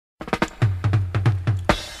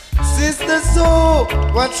Sister So,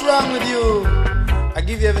 what's wrong with you? I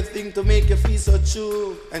give you everything to make you feel so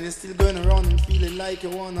true, and you're still going around and feeling like you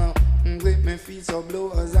wanna make me feel so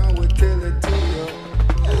blue as I would tell it to you.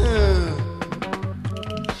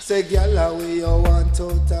 Say, girl, A Weh You Want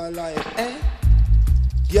total life, eh?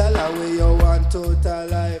 Girl, A Weh You Want total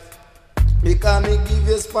life. Because me give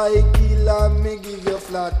you spike heel and me give you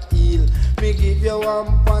flat heel. Me give you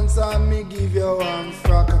one pants and me give you one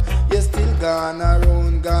frock. You still gone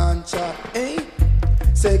around, gone chat, eh?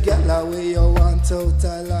 Say, girl, A Weh You Want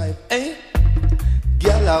total life, eh?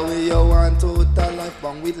 Girl, A Weh You Want total life,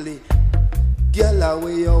 bang Whitley. Girl, A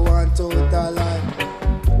Weh You Want total life.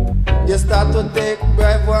 You start to take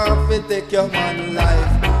bribe one to take your man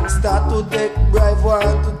life. Start to take bribe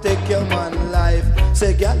one to take your man life.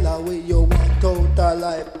 Say, girl, A Weh You Want total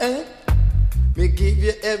life, eh? Me give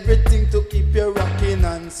you everything to keep you rocking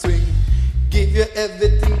and swing. Give you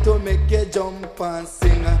everything to make you jump and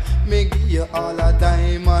sing. Me give you all a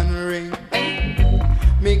diamond ring,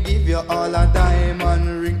 eh? Me give you all a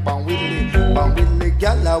diamond ring. Bang Whitley,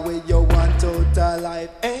 girl, A Weh You Want total life,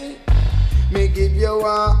 eh? Me give you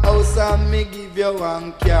one house and me give you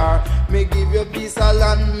one car. Me give you piece of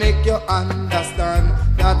land, make you understand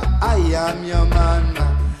that I am your man.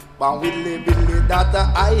 Bang Whitley, that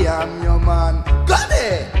I am your man. Got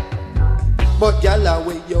it! But girl, A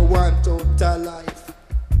Weh You Want total life.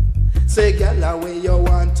 Say, girl, A Weh You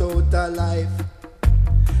Want total life.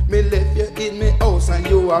 Me left you in me house and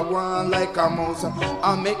you are one like a mouse.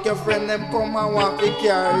 I make your friend them come and want to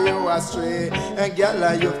carry you astray. And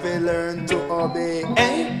girl, you feel learn to obey,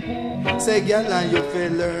 eh? Say, girl, you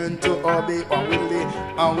feel learn to obey.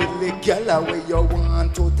 And Whitley, girl, A Weh You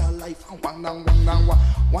Want total life.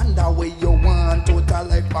 Wonder where you want total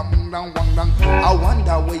life. I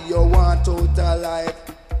wonder where you want total life.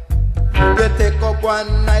 You take up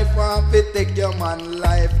one knife and you take your man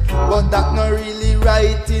life, but that not really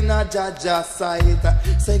right in a Jaja sight.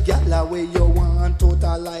 Say, girl, A Weh You Want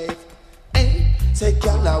total life, eh? Say,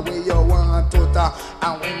 girl, A Weh You Want total.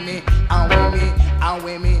 And when me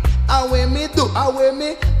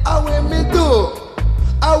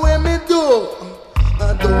do.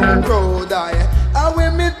 Don't crow die. And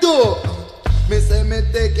when me do, me say me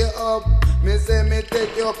take you up. Me say me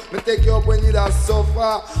take you up. Me take you up when you da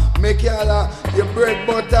suffer. Make you all your bread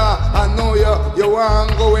butter. I know you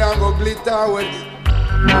want go and go glitter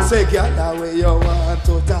when. Say, girl, A Weh You Want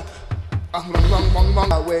total. A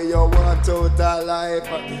Weh You Want total life.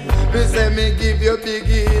 Me say me give you big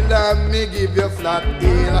heel and me give you flat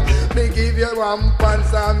heel. Me give you one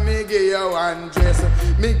pants and me give you one dress.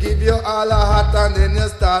 Me give you all a hat and then you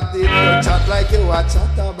start it to chat like you a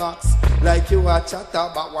chatterbox. Like you a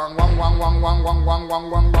chatterbox. Wang.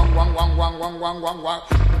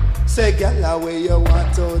 Say, girl, A Weh You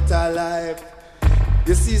Want total life.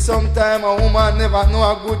 You see, sometime a woman never know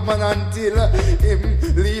a good man until him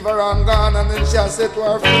leave her and gone, and then she say to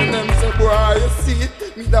her friend them say, boy, you see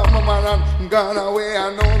it, me that my man and gone away,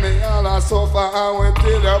 and know me all a suffer, I will tell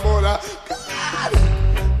you about that.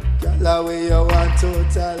 Girl, A Weh You Want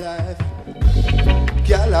total life.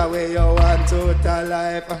 Girl, A Weh You Want total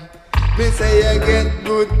life. Me say you get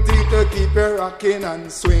good thing to keep you rocking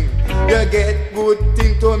and swing. You get good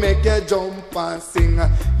thing to make you jump and sing.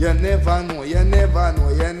 You never know.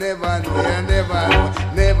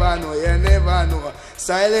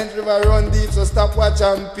 Silent river run deep, so stop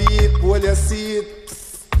watching people, you see it.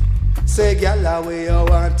 Say, girl, A Weh You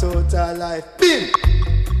Want total life. Bim!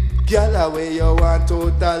 Girl, A Weh You Want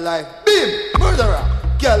total life. Bim! Murderer!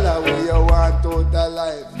 Girl, A Weh You Want total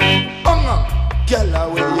life. Girl, A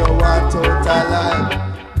Weh You Want total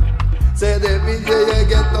life. Say, every day you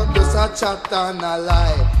get up just a chat and a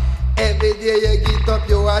lie. Every day you get up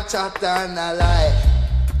you a chat and a lie.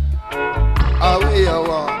 A Weh You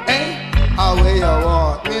Want, eh? A Weh You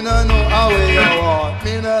Want. Me no know A Weh You Want.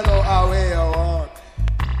 Me no know A Weh You Want.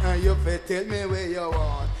 And you fi tell me where you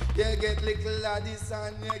want. You get little of this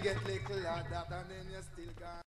and you get little of that, and then you still gone.